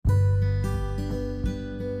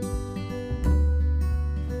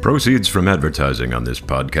Proceeds from advertising on this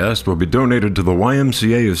podcast will be donated to the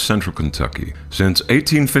YMCA of Central Kentucky. Since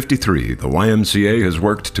 1853, the YMCA has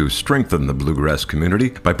worked to strengthen the bluegrass community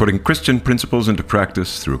by putting Christian principles into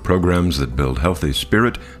practice through programs that build healthy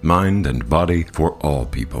spirit, mind, and body for all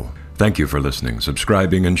people. Thank you for listening,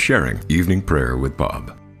 subscribing, and sharing Evening Prayer with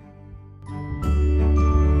Bob.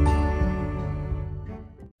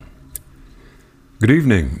 Good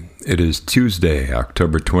evening. It is Tuesday,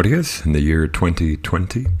 October 20th in the year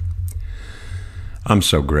 2020. I'm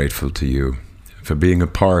so grateful to you for being a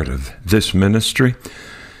part of this ministry.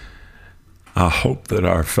 I hope that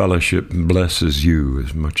our fellowship blesses you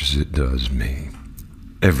as much as it does me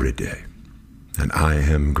every day, and I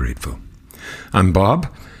am grateful. I'm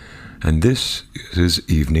Bob, and this is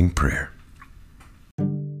Evening Prayer.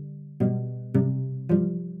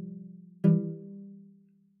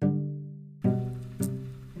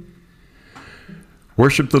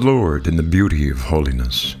 Worship the Lord in the beauty of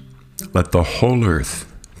holiness. Let the whole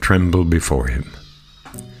earth tremble before him.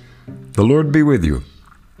 The Lord be with you.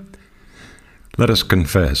 Let us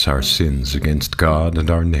confess our sins against God and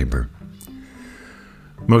our neighbor.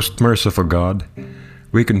 Most merciful God,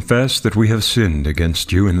 we confess that we have sinned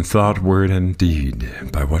against you in thought, word, and deed,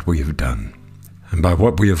 by what we have done, and by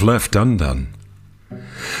what we have left undone.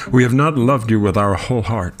 We have not loved you with our whole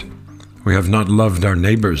heart. We have not loved our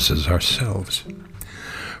neighbors as ourselves.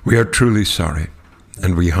 We are truly sorry,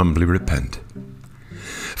 and we humbly repent.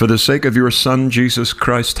 For the sake of your Son, Jesus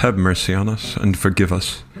Christ, have mercy on us and forgive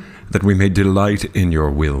us, that we may delight in your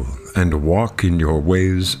will and walk in your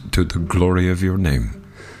ways to the glory of your name.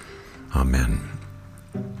 Amen.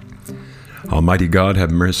 Almighty God, have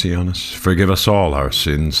mercy on us. Forgive us all our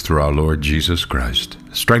sins through our Lord Jesus Christ.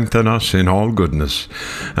 Strengthen us in all goodness,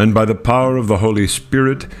 and by the power of the Holy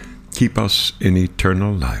Spirit, keep us in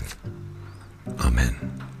eternal life.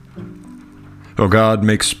 Amen. O God,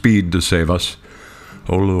 make speed to save us.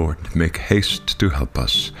 O Lord, make haste to help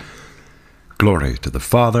us. Glory to the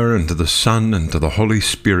Father, and to the Son, and to the Holy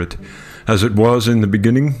Spirit, as it was in the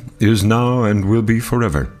beginning, is now, and will be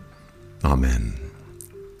forever. Amen.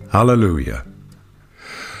 Hallelujah.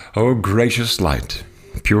 O gracious light,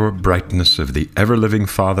 pure brightness of the ever-living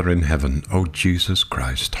Father in heaven, O Jesus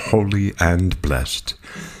Christ, holy and blessed.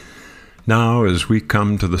 Now, as we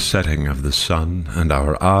come to the setting of the sun, and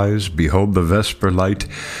our eyes behold the vesper light,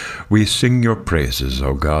 we sing your praises,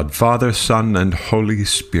 O God, Father, Son, and Holy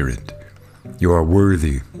Spirit. You are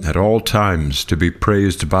worthy at all times to be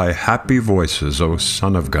praised by happy voices, O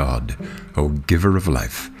Son of God, O Giver of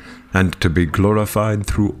life, and to be glorified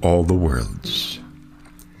through all the worlds.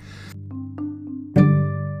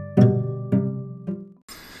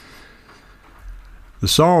 The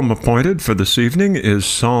psalm appointed for this evening is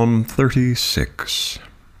Psalm 36.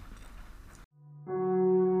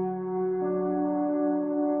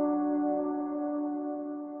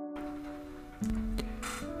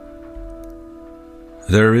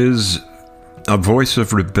 There is a voice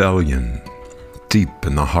of rebellion deep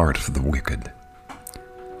in the heart of the wicked.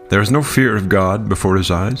 There is no fear of God before his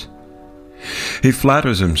eyes. He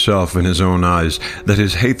flatters himself in his own eyes that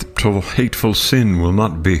his hateful sin will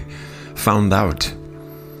not be found out.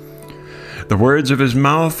 The words of his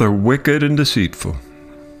mouth are wicked and deceitful.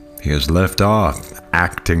 He has left off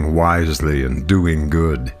acting wisely and doing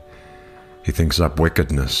good. He thinks up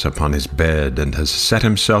wickedness upon his bed and has set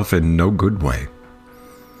himself in no good way.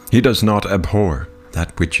 He does not abhor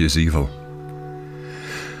that which is evil.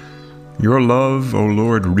 Your love, O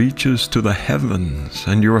Lord, reaches to the heavens,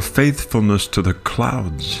 and your faithfulness to the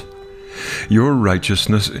clouds. Your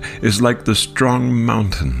righteousness is like the strong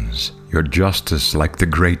mountains, your justice like the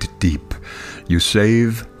great deep. You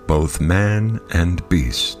save both man and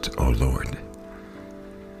beast, O Lord.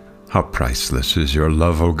 How priceless is your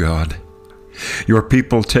love, O God! Your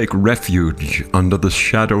people take refuge under the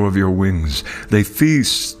shadow of your wings. They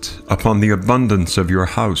feast upon the abundance of your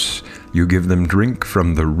house. You give them drink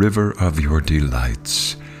from the river of your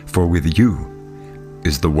delights. For with you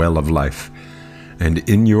is the well of life, and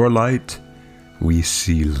in your light we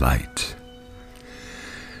see light.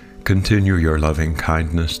 Continue your loving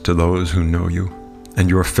kindness to those who know you,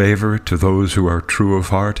 and your favor to those who are true of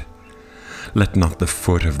heart. Let not the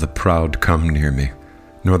foot of the proud come near me,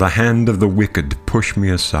 nor the hand of the wicked push me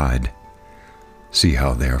aside. See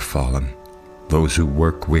how they are fallen, those who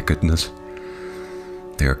work wickedness.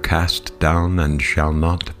 They are cast down and shall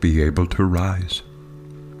not be able to rise.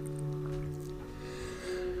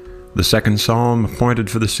 The second psalm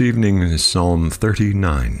appointed for this evening is Psalm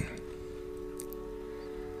 39.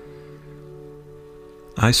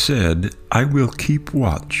 I said, I will keep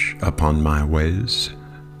watch upon my ways,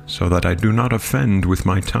 so that I do not offend with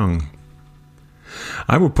my tongue.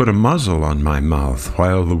 I will put a muzzle on my mouth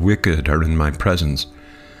while the wicked are in my presence.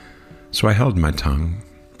 So I held my tongue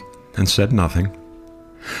and said nothing.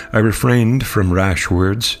 I refrained from rash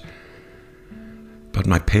words, but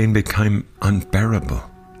my pain became unbearable.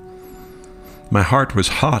 My heart was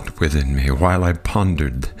hot within me while I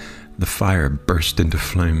pondered. The fire burst into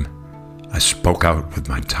flame. I spoke out with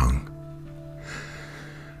my tongue.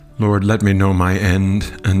 Lord, let me know my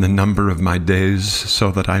end and the number of my days,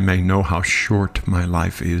 so that I may know how short my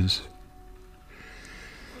life is.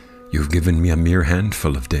 You've given me a mere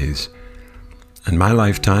handful of days, and my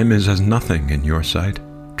lifetime is as nothing in your sight.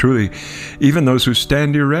 Truly, even those who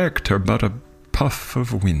stand erect are but a puff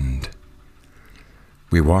of wind.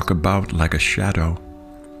 We walk about like a shadow,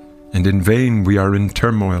 and in vain we are in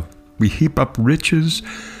turmoil. We heap up riches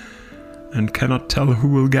and cannot tell who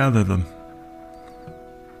will gather them.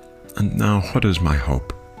 And now what is my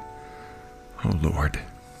hope? Oh Lord,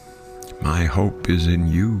 my hope is in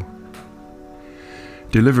you.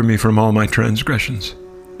 Deliver me from all my transgressions,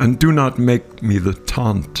 and do not make me the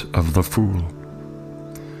taunt of the fool.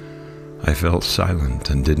 I fell silent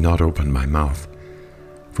and did not open my mouth,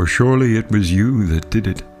 for surely it was you that did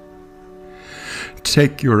it.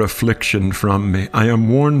 Take your affliction from me. I am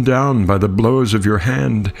worn down by the blows of your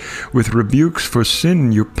hand. With rebukes for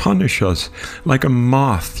sin you punish us. Like a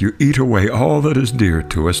moth you eat away all that is dear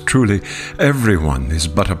to us. Truly, everyone is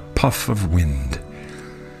but a puff of wind.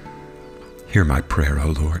 Hear my prayer,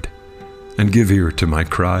 O Lord, and give ear to my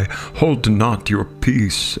cry. Hold not your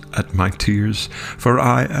peace at my tears, for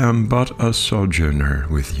I am but a sojourner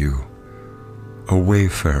with you, a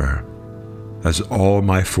wayfarer, as all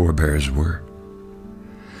my forebears were.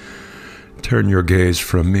 Turn your gaze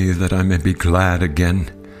from me, that I may be glad again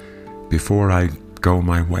before I go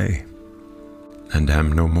my way and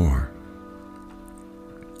am no more.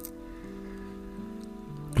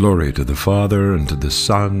 Glory to the Father, and to the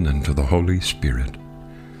Son, and to the Holy Spirit,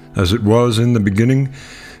 as it was in the beginning,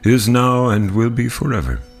 is now, and will be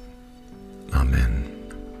forever. Amen.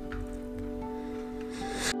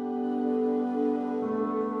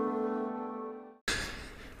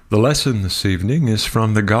 The lesson this evening is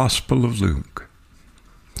from the Gospel of Luke,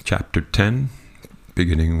 chapter 10,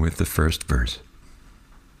 beginning with the first verse.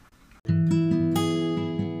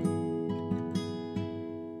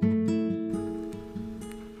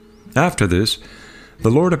 After this, the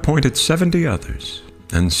Lord appointed 70 others,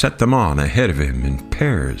 and set them on ahead of him in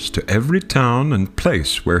pairs to every town and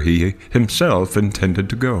place where he himself intended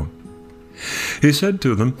to go. He said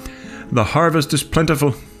to them, "The harvest is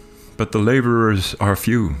plentiful, but the laborers are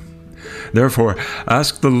few. Therefore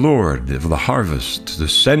ask the Lord of the harvest to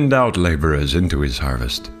send out laborers into his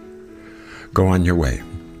harvest. Go on your way.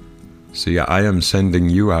 See, I am sending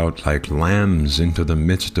you out like lambs into the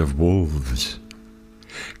midst of wolves.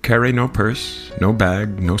 Carry no purse, no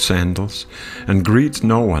bag, no sandals, and greet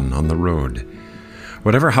no one on the road.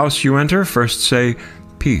 Whatever house you enter, first say,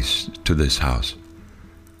 'Peace to this house.'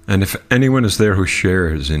 And if anyone is there who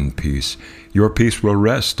shares in peace, your peace will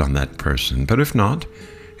rest on that person, but if not,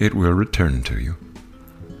 it will return to you.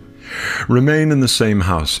 Remain in the same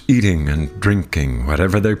house, eating and drinking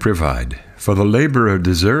whatever they provide, for the laborer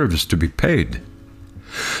deserves to be paid.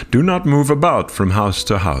 Do not move about from house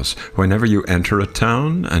to house. Whenever you enter a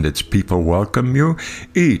town and its people welcome you,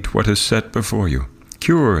 eat what is set before you.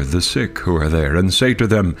 Cure the sick who are there, and say to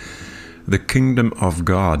them, 'The kingdom of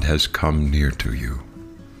God has come near to you.'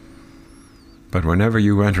 But whenever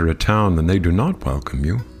you enter a town and they do not welcome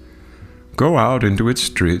you, go out into its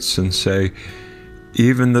streets and say,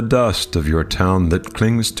 'Even the dust of your town that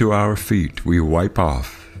clings to our feet we wipe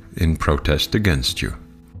off in protest against you.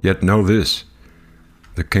 Yet know this,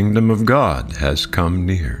 the kingdom of God has come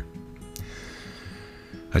near.'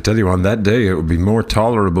 I tell you, on that day it will be more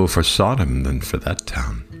tolerable for Sodom than for that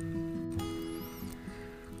town.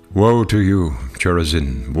 Woe to you,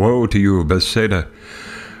 Chorazin! Woe to you, Bethsaida!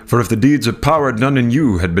 For if the deeds of power done in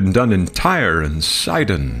you had been done in Tyre and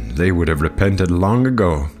Sidon, they would have repented long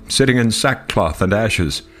ago, sitting in sackcloth and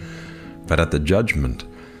ashes. But at the judgment,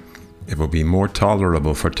 it will be more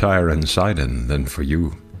tolerable for Tyre and Sidon than for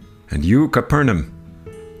you. And you, Capernaum,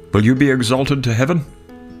 will you be exalted to heaven?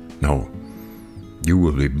 No, you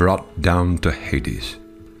will be brought down to Hades.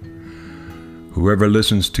 Whoever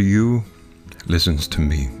listens to you listens to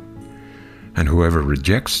me, and whoever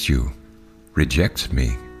rejects you rejects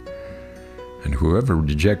me, and whoever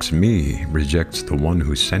rejects me rejects the one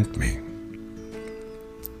who sent me."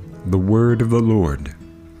 The word of the Lord.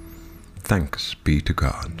 Thanks be to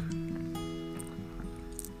God.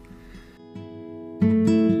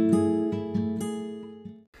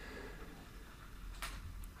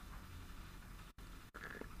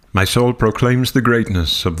 My soul proclaims the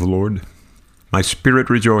greatness of the Lord. My spirit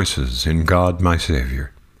rejoices in God my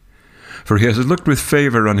Saviour. For he has looked with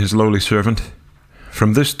favour on his lowly servant.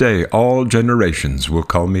 From this day all generations will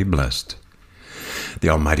call me blessed. The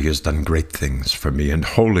Almighty has done great things for me, and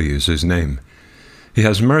holy is his name. He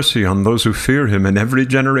has mercy on those who fear him in every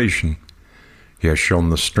generation. He has shown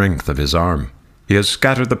the strength of his arm. He has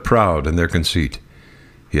scattered the proud in their conceit.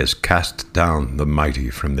 He has cast down the mighty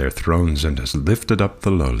from their thrones and has lifted up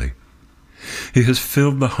the lowly. He has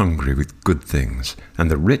filled the hungry with good things, and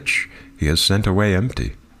the rich he has sent away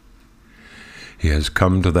empty. He has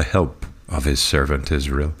come to the help of his servant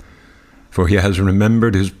Israel, for he has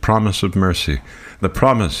remembered his promise of mercy, the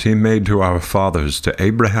promise he made to our fathers, to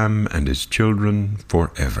Abraham and his children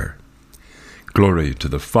forever. Glory to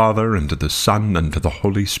the Father, and to the Son, and to the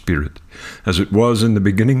Holy Spirit, as it was in the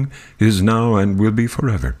beginning, is now, and will be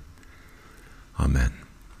forever. Amen.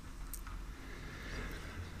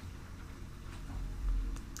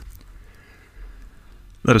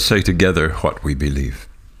 Let us say together what we believe.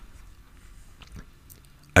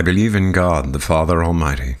 I believe in God, the Father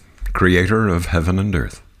Almighty, Creator of heaven and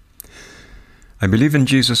earth. I believe in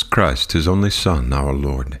Jesus Christ, his only Son, our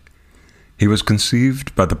Lord. He was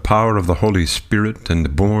conceived by the power of the Holy Spirit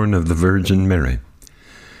and born of the Virgin Mary.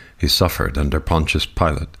 He suffered under Pontius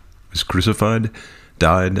Pilate, was crucified,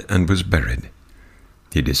 died, and was buried.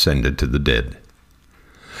 He descended to the dead.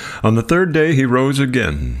 On the third day he rose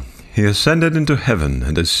again. He ascended into heaven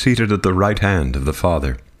and is seated at the right hand of the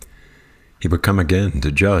Father. He will come again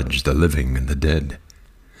to judge the living and the dead.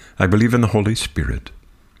 I believe in the Holy Spirit,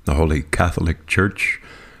 the Holy Catholic Church,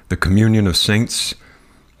 the communion of saints,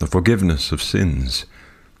 the forgiveness of sins,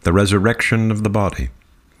 the resurrection of the body,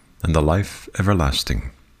 and the life everlasting.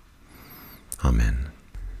 Amen.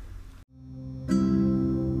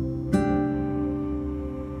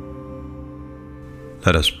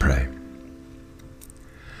 Let us pray.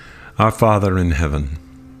 Our Father in heaven,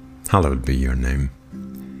 hallowed be your name.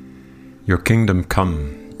 Your kingdom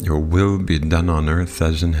come, your will be done on earth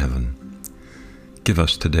as in heaven. Give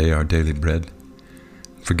us today our daily bread.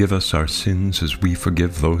 Forgive us our sins as we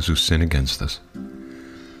forgive those who sin against us.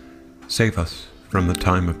 Save us from the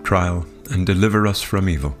time of trial and deliver us from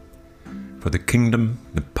evil. For the kingdom,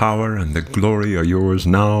 the power, and the glory are yours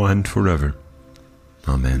now and forever.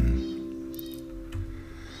 Amen.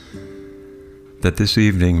 That this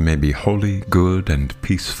evening may be holy, good, and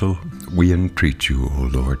peaceful, we entreat you, O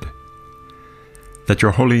Lord. That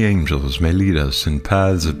your holy angels may lead us in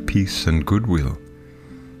paths of peace and goodwill,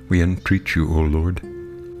 we entreat you, O Lord.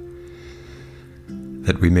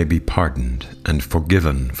 That we may be pardoned and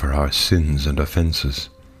forgiven for our sins and offenses,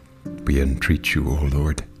 we entreat you, O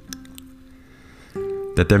Lord.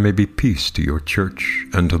 That there may be peace to your church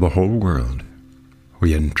and to the whole world,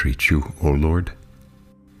 we entreat you, O Lord.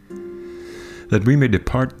 That we may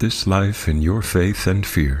depart this life in your faith and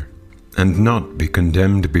fear, and not be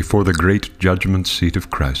condemned before the great judgment seat of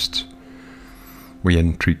Christ, we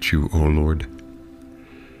entreat you, O Lord.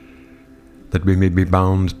 That we may be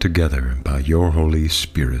bound together by your Holy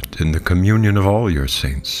Spirit in the communion of all your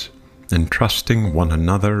saints, entrusting one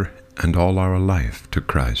another and all our life to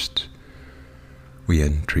Christ, we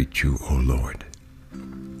entreat you, O Lord.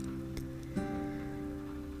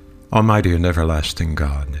 Almighty and everlasting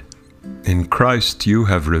God, in Christ you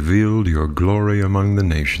have revealed your glory among the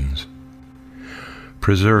nations.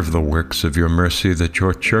 Preserve the works of your mercy, that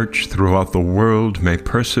your church throughout the world may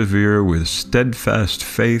persevere with steadfast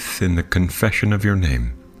faith in the confession of your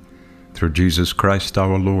name. Through Jesus Christ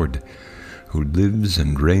our Lord, who lives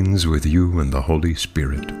and reigns with you in the Holy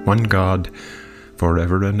Spirit, one God,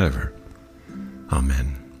 forever and ever.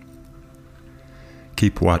 Amen.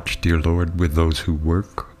 Keep watch, dear Lord, with those who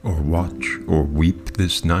work or watch or weep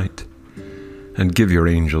this night, and give your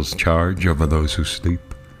angels charge over those who sleep.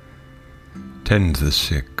 Tend the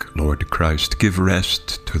sick, Lord Christ, give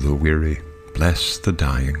rest to the weary, bless the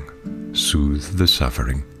dying, soothe the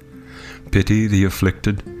suffering, pity the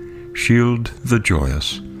afflicted, shield the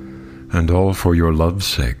joyous, and all for your love's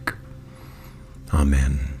sake.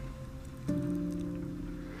 Amen.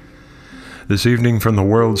 This evening from the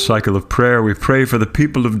World Cycle of Prayer, we pray for the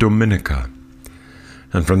people of Dominica.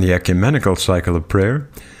 And from the Ecumenical Cycle of Prayer,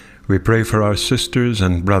 we pray for our sisters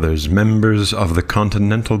and brothers, members of the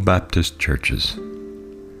Continental Baptist Churches.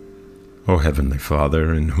 O Heavenly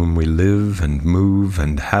Father, in whom we live and move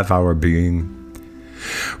and have our being,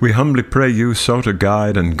 we humbly pray you so to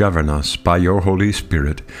guide and govern us by your Holy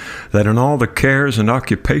Spirit, that in all the cares and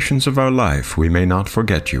occupations of our life we may not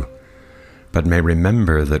forget you, but may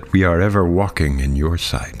remember that we are ever walking in your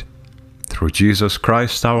sight. Through Jesus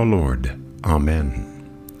Christ our Lord. Amen.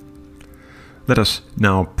 Let us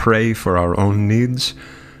now pray for our own needs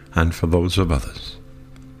and for those of others.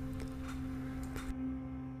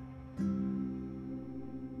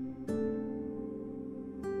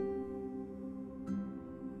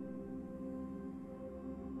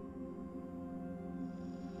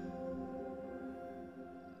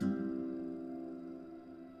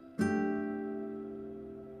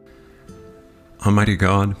 Almighty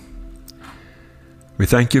God, we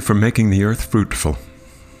thank you for making the earth fruitful,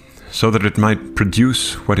 so that it might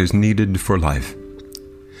produce what is needed for life.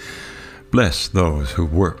 Bless those who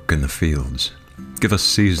work in the fields. Give us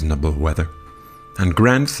seasonable weather, and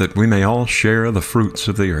grant that we may all share the fruits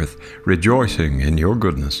of the earth, rejoicing in your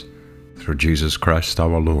goodness, through Jesus Christ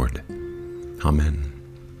our Lord. Amen.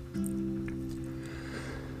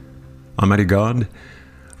 Almighty God,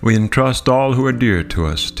 we entrust all who are dear to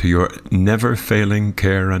us to your never-failing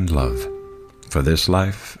care and love, for this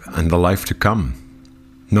life and the life to come,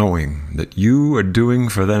 knowing that you are doing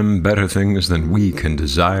for them better things than we can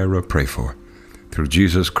desire or pray for. Through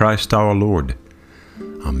Jesus Christ our Lord.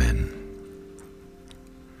 Amen.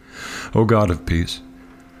 O God of peace,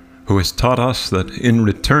 who has taught us that in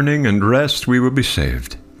returning and rest we will be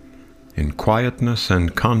saved, in quietness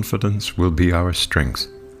and confidence will be our strength.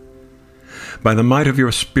 By the might of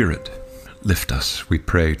your Spirit, lift us, we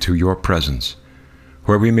pray, to your presence,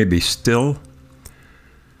 where we may be still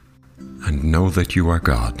and know that you are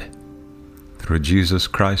God. Through Jesus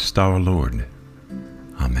Christ our Lord.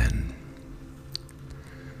 Amen.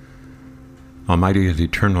 Almighty and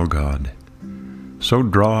eternal God, so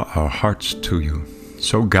draw our hearts to you,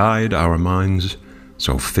 so guide our minds,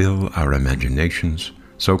 so fill our imaginations,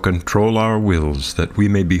 so control our wills, that we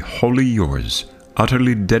may be wholly yours,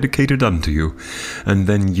 utterly dedicated unto you, and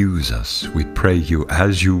then use us, we pray you,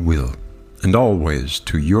 as you will, and always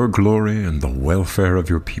to your glory and the welfare of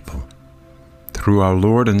your people. Through our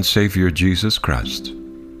Lord and Savior Jesus Christ.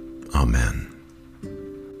 Amen.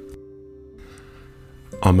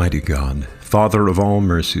 Almighty God, Father of all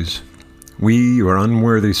mercies, we, your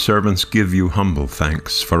unworthy servants, give you humble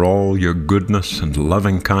thanks for all your goodness and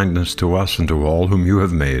loving kindness to us and to all whom you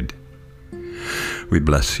have made. We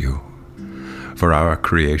bless you for our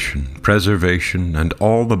creation, preservation, and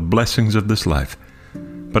all the blessings of this life,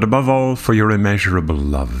 but above all for your immeasurable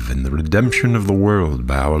love in the redemption of the world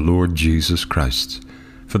by our Lord Jesus Christ,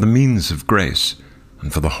 for the means of grace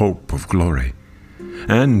and for the hope of glory.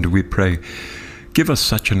 And, we pray, give us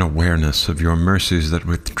such an awareness of your mercies that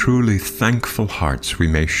with truly thankful hearts we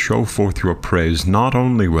may show forth your praise not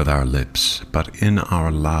only with our lips, but in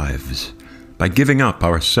our lives, by giving up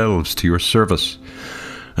ourselves to your service,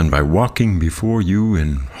 and by walking before you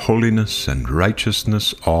in holiness and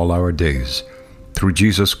righteousness all our days, through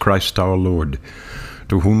Jesus Christ our Lord,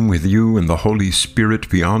 to whom with you and the Holy Spirit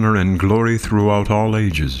be honor and glory throughout all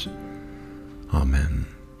ages. Amen.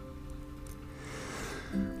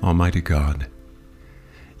 Almighty God,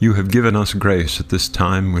 you have given us grace at this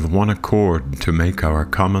time with one accord to make our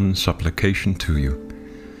common supplication to you.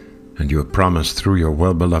 And you have promised through your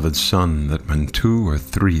well-beloved Son that when 2 or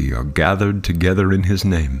 3 are gathered together in his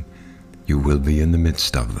name, you will be in the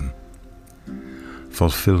midst of them.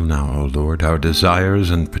 Fulfill now, O Lord, our desires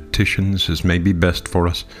and petitions as may be best for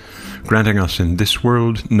us, granting us in this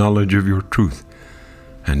world knowledge of your truth,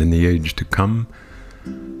 and in the age to come,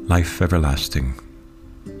 life everlasting.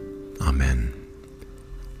 Amen.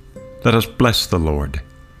 Let us bless the Lord.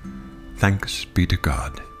 Thanks be to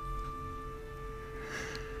God.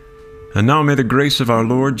 And now may the grace of our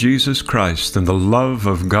Lord Jesus Christ and the love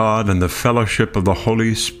of God and the fellowship of the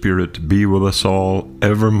Holy Spirit be with us all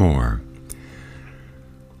evermore.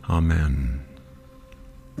 Amen.